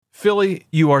Philly,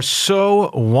 you are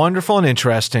so wonderful and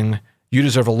interesting. You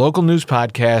deserve a local news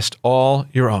podcast all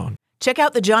your own. Check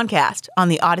out the Johncast on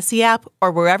the Odyssey app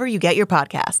or wherever you get your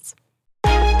podcasts.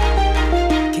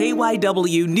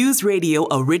 KYW News Radio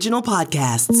original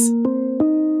podcasts.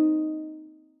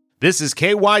 This is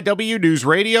KYW News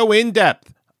Radio In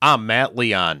Depth. I'm Matt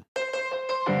Leon.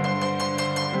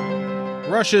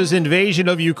 Russia's invasion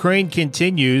of Ukraine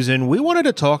continues, and we wanted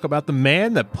to talk about the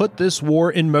man that put this war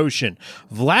in motion,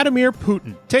 Vladimir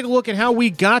Putin. Take a look at how we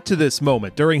got to this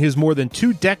moment during his more than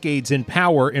 2 decades in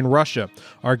power in Russia.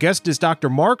 Our guest is Dr.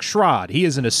 Mark Schrod. He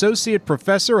is an associate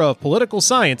professor of political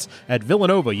science at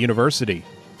Villanova University.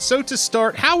 So to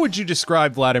start, how would you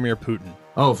describe Vladimir Putin?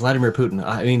 Oh, Vladimir Putin.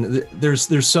 I mean,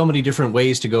 there's so many different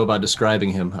ways to go about describing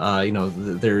him.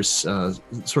 There's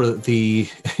sort of the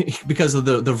because of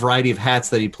the variety of hats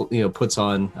that he puts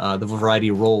on, the variety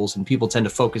of roles, and people tend to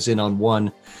focus in on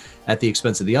one at the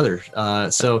expense of the other.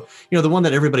 So the one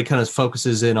that everybody kind of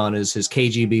focuses in on is his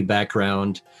KGB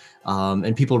background,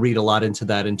 and people read a lot into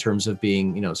that in terms of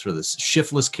being sort of this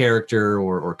shiftless character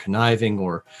or conniving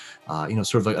or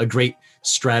sort of a great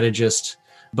strategist.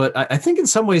 But I think in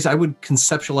some ways I would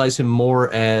conceptualize him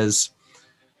more as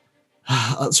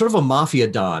sort of a mafia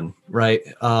don, right?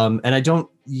 And I don't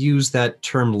use that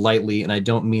term lightly, and I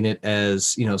don't mean it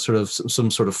as sort of some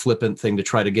sort of flippant thing to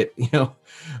try to get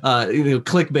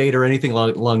clickbait or anything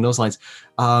along those lines.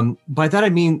 By that I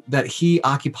mean that he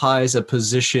occupies a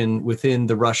position within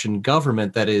the Russian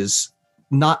government that is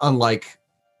not unlike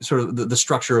sort of the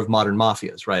structure of modern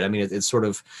mafias, right? I mean, it's sort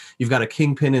of, you've got a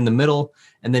kingpin in the middle,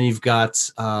 and then you've got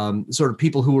sort of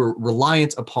people who are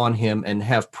reliant upon him and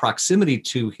have proximity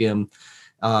to him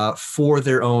for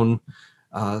their own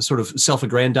sort of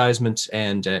self-aggrandizement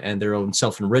and their own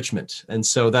self-enrichment. And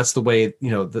so that's the way,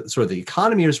 sort of the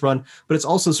economy is run, but it's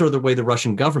also sort of the way the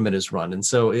Russian government is run. And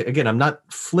so again, I'm not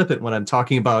flippant when I'm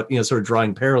talking about, sort of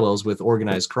drawing parallels with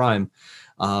organized crime.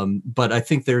 But I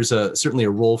think there's certainly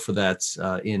a role for that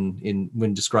in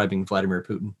when describing Vladimir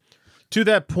Putin. To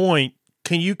that point,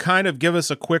 can you kind of give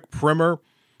us a quick primer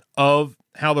of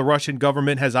how the Russian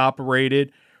government has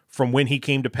operated from when he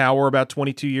came to power about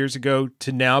 22 years ago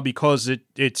to now? Because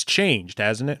it's changed,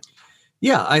 hasn't it?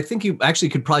 Yeah, I think you actually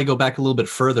could probably go back a little bit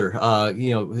further.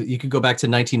 You could go back to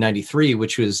 1993,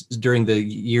 which was during the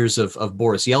years of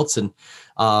Boris Yeltsin.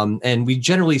 And we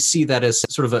generally see that as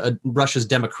sort of Russia's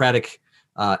democratic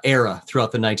era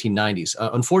throughout the 1990s.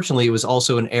 Unfortunately, it was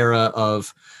also an era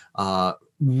of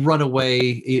runaway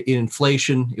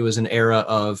inflation. It was an era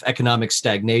of economic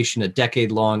stagnation, a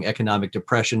decade-long economic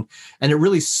depression, and it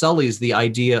really sullies the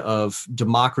idea of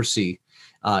democracy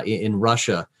in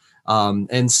Russia.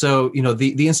 And so,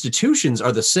 the institutions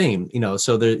are the same.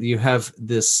 So there you have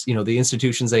this. The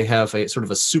institutions, they have a sort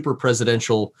of a super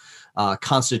presidential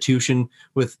constitution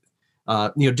with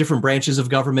different branches of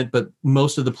government, but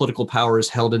most of the political power is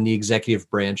held in the executive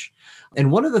branch. And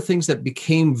one of the things that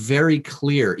became very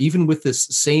clear, even with this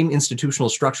same institutional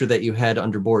structure that you had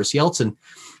under Boris Yeltsin,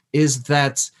 is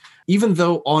that even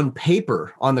though on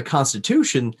paper, on the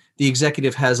Constitution, the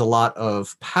executive has a lot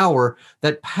of power,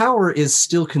 that power is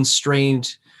still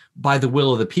constrained by the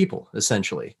will of the people,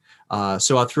 essentially.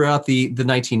 So throughout the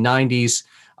 1990s,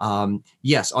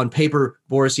 yes, on paper,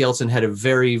 Boris Yeltsin had a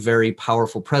very, very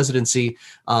powerful presidency,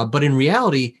 but in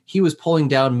reality, he was pulling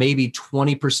down maybe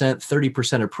 20%,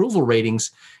 30% approval ratings.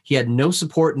 He had no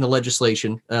support in the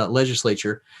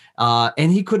legislature,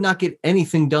 and he could not get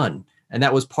anything done. And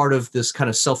that was part of this kind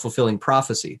of self-fulfilling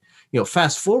prophecy.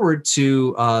 Fast forward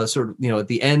to sort of, at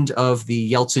the end of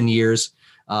the Yeltsin years,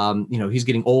 he's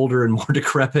getting older and more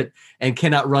decrepit and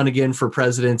cannot run again for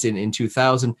president in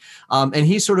 2000. And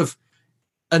he sort of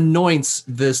anoints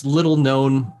this little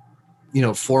known,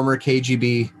 former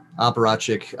KGB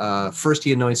apparatchik. First,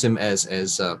 he anoints him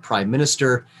as prime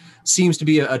minister. Seems to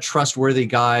be a trustworthy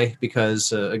guy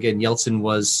because, again, Yeltsin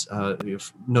was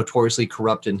notoriously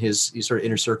corrupt, and his sort of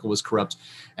inner circle was corrupt,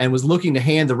 and was looking to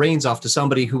hand the reins off to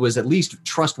somebody who was at least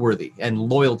trustworthy and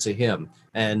loyal to him.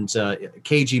 And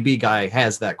KGB guy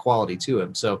has that quality to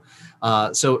him. So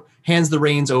hands the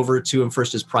reins over to him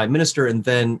first as prime minister, and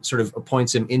then sort of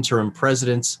appoints him interim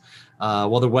president.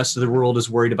 While the rest of the world is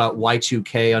worried about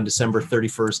Y2K on December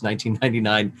 31st,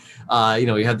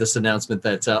 1999, you had this announcement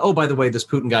that, by the way, this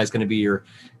Putin guy is going to be your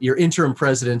interim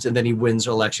president, and then he wins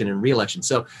election and re-election.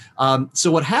 So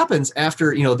what happens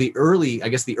after, the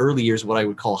early years, what I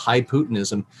would call high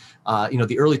Putinism,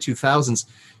 the early 2000s,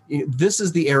 this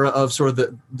is the era of sort of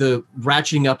the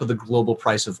ratcheting up of the global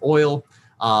price of oil.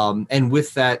 And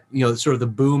with that, sort of the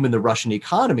boom in the Russian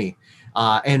economy.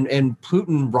 And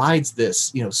Putin rides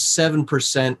this,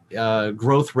 7%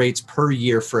 growth rates per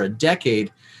year for a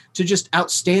decade to just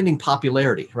outstanding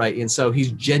popularity, right? And so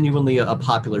he's genuinely a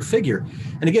popular figure.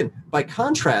 And again, by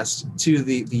contrast to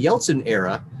the Yeltsin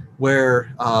era,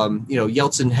 where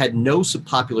Yeltsin had no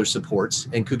popular supports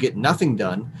and could get nothing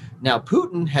done. Now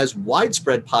Putin has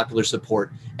widespread popular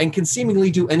support and can seemingly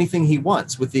do anything he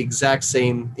wants with the exact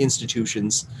same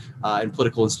institutions and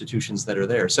political institutions that are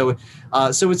there. So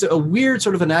it's a weird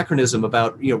sort of anachronism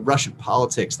about Russian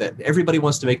politics, that everybody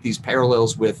wants to make these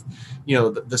parallels with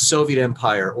the Soviet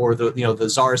Empire or the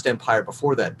Tsarist Empire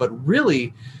before that, but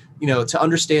really, to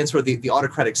understand sort of the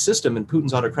autocratic system and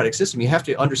Putin's autocratic system, you have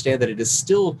to understand that it is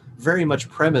still very much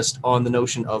premised on the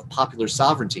notion of popular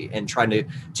sovereignty and trying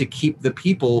to keep the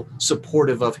people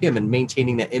supportive of him and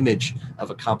maintaining that image of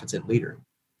a competent leader.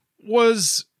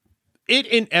 Was it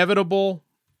inevitable,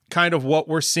 kind of what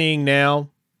we're seeing now,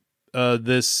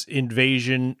 this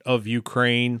invasion of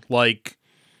Ukraine? Like,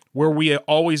 were we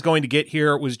always going to get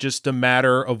here? It was just a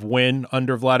matter of when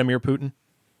under Vladimir Putin?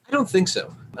 I don't think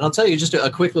so. And I'll tell you just a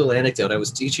quick little anecdote. I was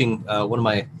teaching one of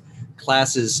my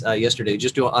classes yesterday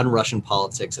just on Russian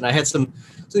politics. And I had some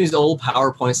of these old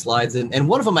PowerPoint slides. And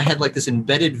one of them I had like this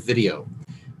embedded video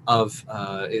of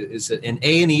is an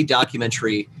A&E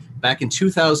documentary back in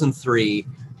 2003.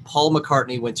 Paul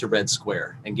McCartney went to Red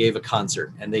Square and gave a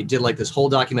concert. And they did like this whole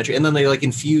documentary. And then they like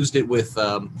infused it with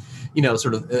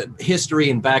sort of history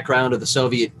and background of the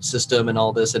Soviet system and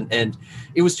all this. And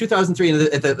it was 2003.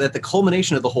 And at the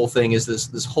culmination of the whole thing is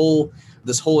this whole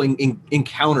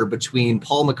encounter between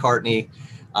Paul McCartney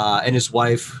and his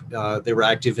wife. They were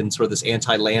active in sort of this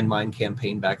anti-landmine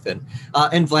campaign back then,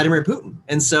 and Vladimir Putin.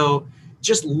 And so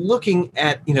just looking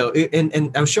at,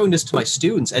 and I was showing this to my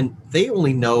students, and they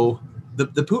only know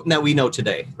the Putin that we know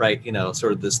today, right?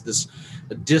 Sort of this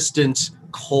distant,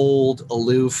 cold,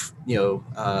 aloof,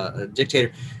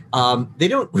 dictator. They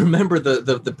don't remember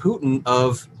the Putin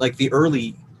of like the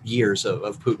early years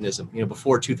of Putinism,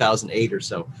 before 2008 or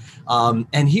so.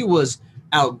 And he was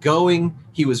outgoing.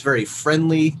 He was very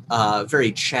friendly,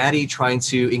 very chatty, trying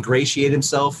to ingratiate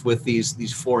himself with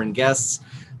these foreign guests.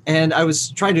 And I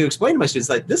was trying to explain to my students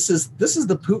that this is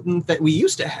the Putin that we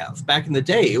used to have back in the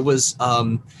day. It was,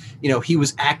 he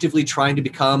was actively trying to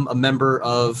become a member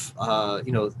of,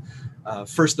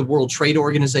 first the World Trade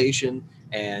Organization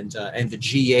and the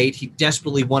G8. He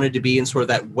desperately wanted to be in sort of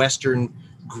that Western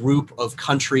group of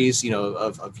countries,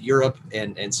 of Europe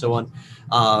and so on.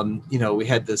 We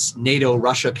had this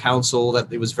NATO-Russia Council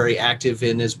that it was very active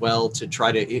in as well to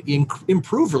try to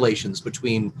improve relations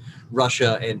between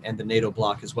Russia and the NATO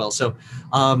bloc as well. So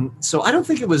I don't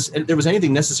think there was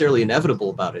anything necessarily inevitable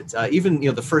about it. Even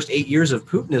the first 8 years of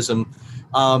Putinism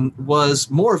was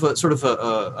more of a sort of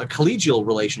a collegial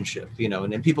relationship,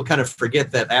 and people kind of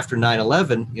forget that after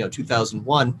 9/11,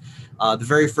 2001, the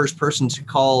very first person to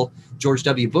call George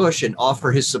W. Bush and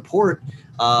offer his support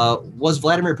was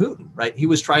Vladimir Putin, right? He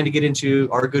was trying to get into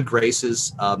our good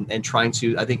graces and trying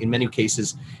to, I think in many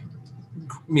cases,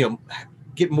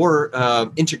 get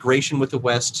more integration with the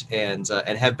West and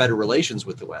have better relations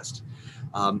with the West.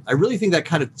 I really think that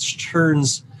kind of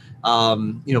turns,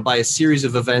 by a series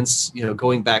of events,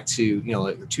 going back to,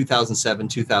 2007,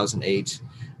 2008,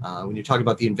 when you're talking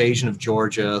about the invasion of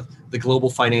Georgia, the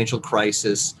global financial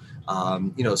crisis,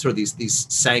 sort of these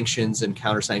sanctions and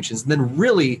counter sanctions. And then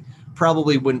really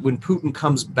probably when Putin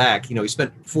comes back, he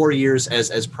spent 4 years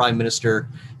as prime minister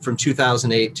from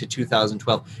 2008 to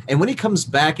 2012. And when he comes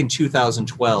back in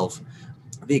 2012,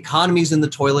 the economy's in the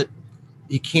toilet.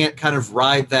 You can't kind of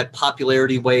ride that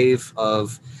popularity wave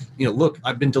of, look,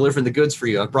 I've been delivering the goods for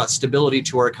you. I've brought stability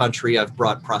to our country. I've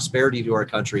brought prosperity to our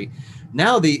country.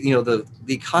 Now the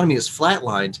economy is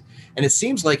flatlined. And it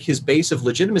seems like his base of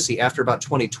legitimacy after about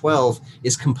 2012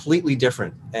 is completely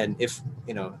different. And if,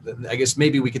 I guess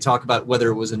maybe we could talk about whether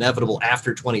it was inevitable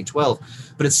after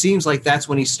 2012, but it seems like that's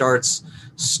when he starts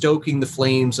stoking the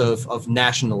flames of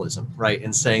nationalism, right?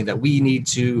 And saying that we need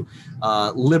to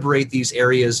liberate these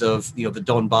areas of, the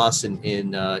Donbass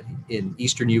in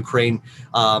eastern Ukraine,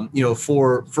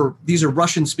 for these are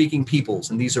Russian speaking peoples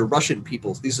and these are Russian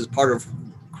peoples. This is part of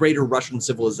greater Russian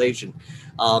civilization.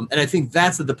 And I think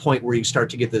that's at the point where you start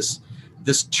to get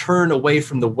this turn away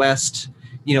from the West.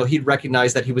 He'd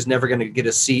recognize that he was never going to get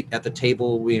a seat at the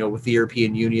table, with the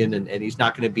European Union, and he's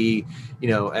not going to be,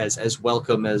 as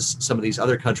welcome as some of these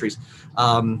other countries.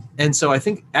 And so I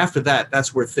think after that,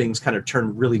 that's where things kind of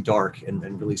turn really dark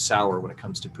and really sour when it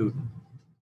comes to Putin.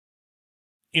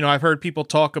 I've heard people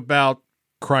talk about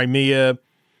Crimea,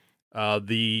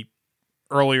 the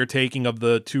earlier taking of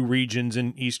the two regions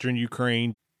in eastern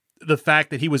Ukraine, the fact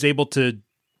that he was able to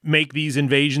make these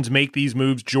invasions, make these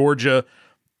moves? Georgia,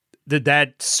 did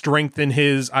that strengthen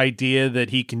his idea that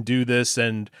he can do this,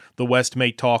 and the West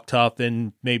may talk tough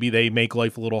and maybe they make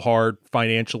life a little hard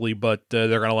financially, but they're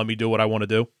going to let me do what I want to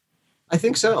do? I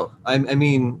think so. I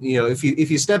mean, if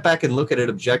you step back and look at it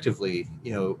objectively,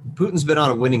 Putin's been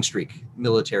on a winning streak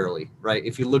militarily, right?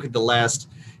 If you look at the last,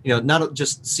 not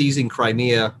just seizing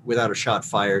Crimea without a shot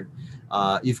fired,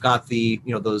 you've got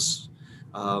those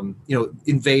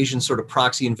invasions, sort of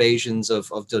proxy invasions of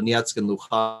Donetsk and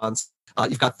Luhansk.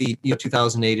 You've got the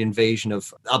 2008 invasion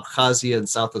of Abkhazia and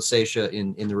South Ossetia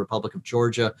in the Republic of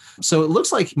Georgia. So it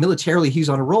looks like militarily he's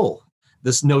on a roll.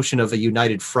 This notion of a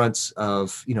united front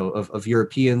of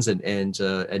Europeans and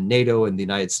NATO and the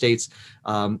United States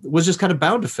was just kind of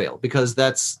bound to fail, because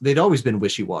they'd always been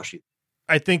wishy-washy.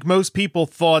 I think most people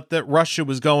thought that Russia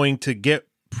was going to get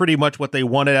pretty much what they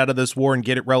wanted out of this war and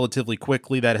get it relatively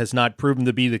quickly. That has not proven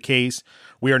to be the case.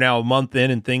 We are now a month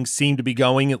in and things seem to be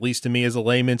going, at least to me as a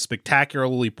layman,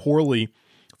 spectacularly poorly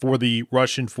for the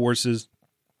Russian forces.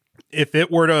 If it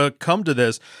were to come to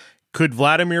this, could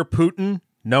Vladimir Putin,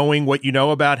 knowing what you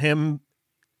know about him,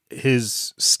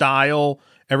 his style,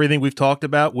 everything we've talked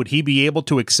about, would he be able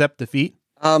to accept defeat?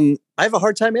 I have a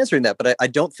hard time answering that, but I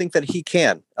don't think that he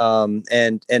can.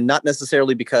 And not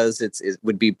necessarily because it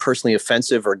would be personally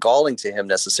offensive or galling to him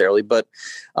necessarily, but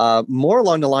more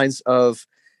along the lines of,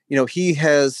 he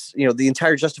has, the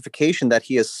entire justification that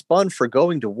he has spun for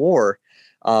going to war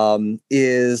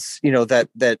is,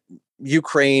 that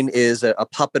Ukraine is a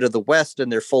puppet of the West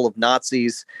and they're full of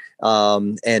Nazis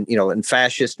and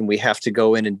fascist, and we have to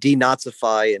go in and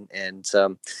denazify and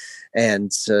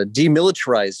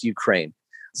demilitarize Ukraine.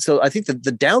 So I think that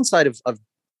the downside of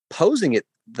posing it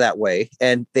that way,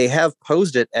 and they have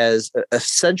posed it as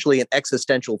essentially an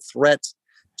existential threat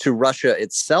to Russia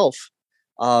itself,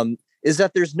 is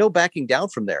that there's no backing down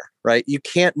from there, right? You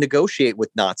can't negotiate with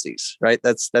Nazis, right?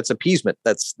 That's appeasement.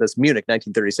 That's Munich,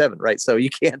 1937, right? So you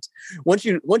can't, once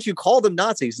you call them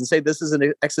Nazis and say this is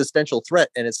an existential threat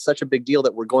and it's such a big deal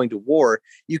that we're going to war,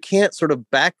 you can't sort of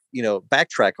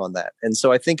backtrack on that. And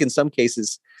so I think in some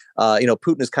cases,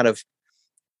 Putin is kind of,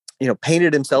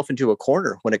 painted himself into a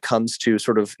corner when it comes to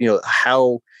sort of,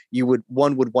 how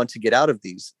one would want to get out of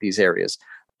these areas.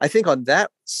 I think on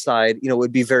that side, it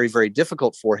would be very, very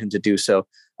difficult for him to do so.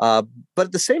 But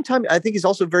at the same time, I think he's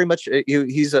also very much,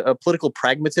 he's a political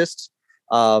pragmatist.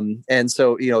 And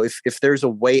so, if there's a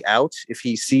way out, if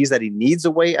he sees that he needs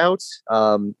a way out,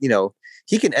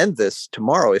 he can end this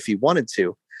tomorrow if he wanted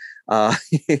to.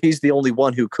 He's the only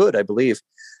one who could, I believe.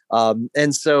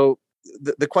 And so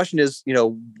the question is,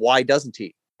 why doesn't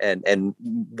he? And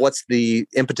what's the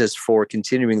impetus for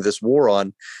continuing this war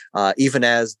on, even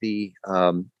as the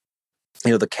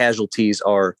casualties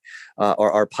are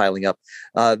piling up?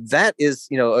 That is,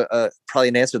 probably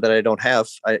an answer that I don't have.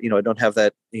 I don't have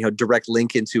that, direct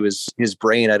link into his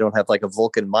brain. I don't have like a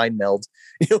Vulcan mind meld,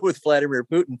 with Vladimir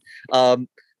Putin.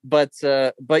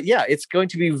 But yeah, it's going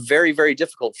to be very, very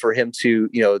difficult for him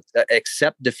to,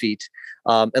 accept defeat,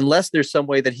 unless there's some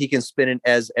way that he can spin it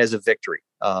as a victory.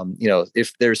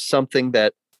 If there's something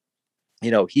that,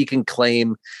 he can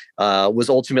claim was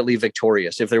ultimately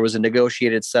victorious, if there was a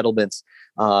negotiated settlement,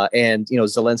 and,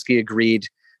 Zelensky agreed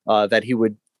that he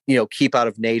would, keep out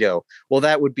of NATO. Well,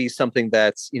 that would be something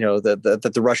that's,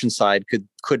 that the Russian side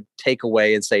could take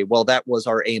away and say, well, that was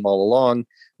our aim all along.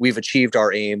 We've achieved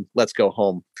our aim. Let's go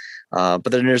home.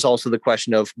 But then there's also the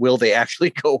question of, will they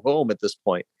actually go home at this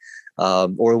point?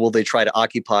 Or will they try to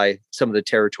occupy some of the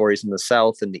territories in the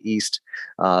south and the east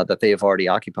that they have already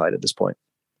occupied at this point?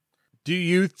 Do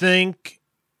you think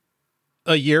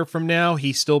a year from now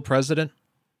he's still president?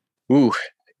 Ooh,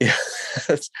 yeah.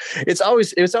 It's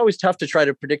always tough to try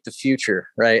to predict the future,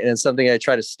 right? And it's something I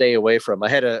try to stay away from. I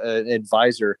had an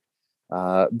advisor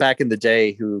back in the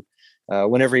day who,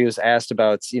 whenever he was asked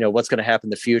about, what's going to happen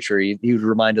in the future, he would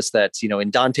remind us that, in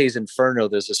Dante's Inferno,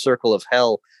 there's a circle of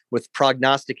hell with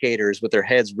prognosticators with their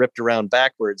heads ripped around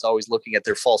backwards, always looking at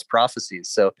their false prophecies.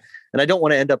 So, and I don't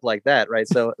want to end up like that, right?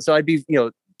 So I'd be,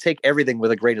 take everything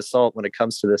with a grain of salt when it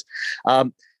comes to this.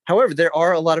 However, there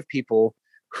are a lot of people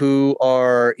who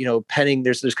are, penning.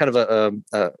 There's kind of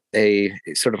a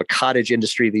sort of a cottage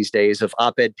industry these days of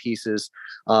op-ed pieces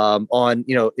on,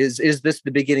 is this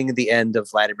the beginning of the end of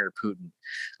Vladimir Putin?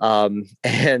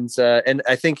 And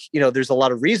I think, there's a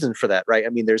lot of reason for that, right? I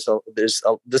mean, this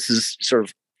is sort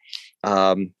of,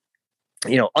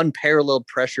 unparalleled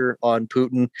pressure on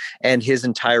Putin and his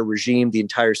entire regime, the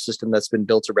entire system that's been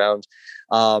built around.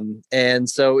 And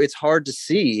so it's hard to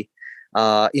see,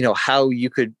 how you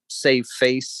could save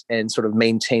face and sort of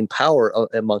maintain power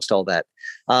amongst all that.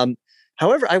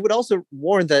 However, I would also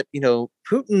warn that,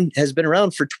 Putin has been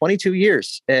around for 22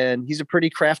 years and he's a pretty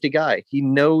crafty guy. He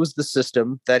knows the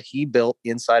system that he built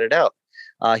inside and out.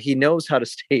 He knows how to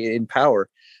stay in power.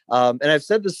 And I've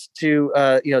said this to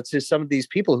some of these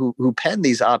people who pen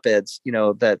these op-eds,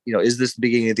 is this the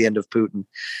beginning of the end of Putin?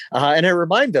 And I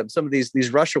remind them, some of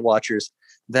these Russia watchers,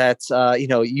 that,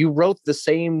 you wrote the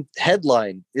same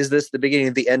headline, is this the beginning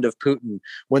of the end of Putin,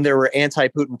 when there were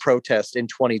anti-Putin protests in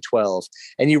 2012.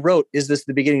 And you wrote, is this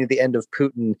the beginning of the end of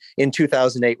Putin in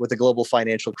 2008 with the global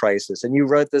financial crisis? And you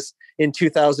wrote this in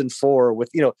 2004 with,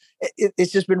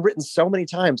 it's just been written so many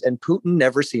times, and Putin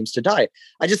never seems to die.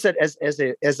 I just said, as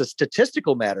a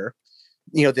statistical matter,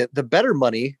 the better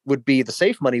money would be, the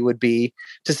safe money would be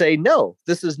to say, no,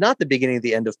 this is not the beginning of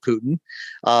the end of Putin,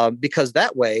 because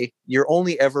that way you're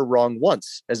only ever wrong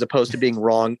once, as opposed to being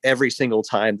wrong every single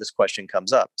time this question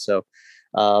comes up. So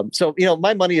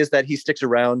my money is that he sticks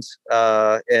around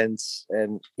and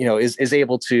is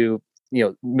able to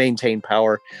maintain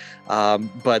power.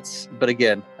 But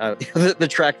again, the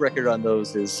track record on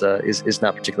those is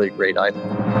not particularly great either.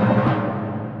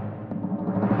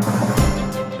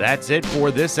 That's it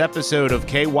for this episode of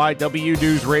KYW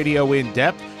News Radio In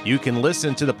Depth. You can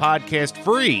listen to the podcast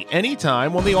free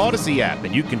anytime on the Odyssey app,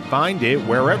 and you can find it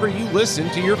wherever you listen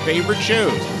to your favorite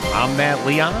shows. I'm Matt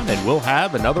Leon, and we'll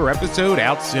have another episode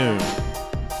out soon.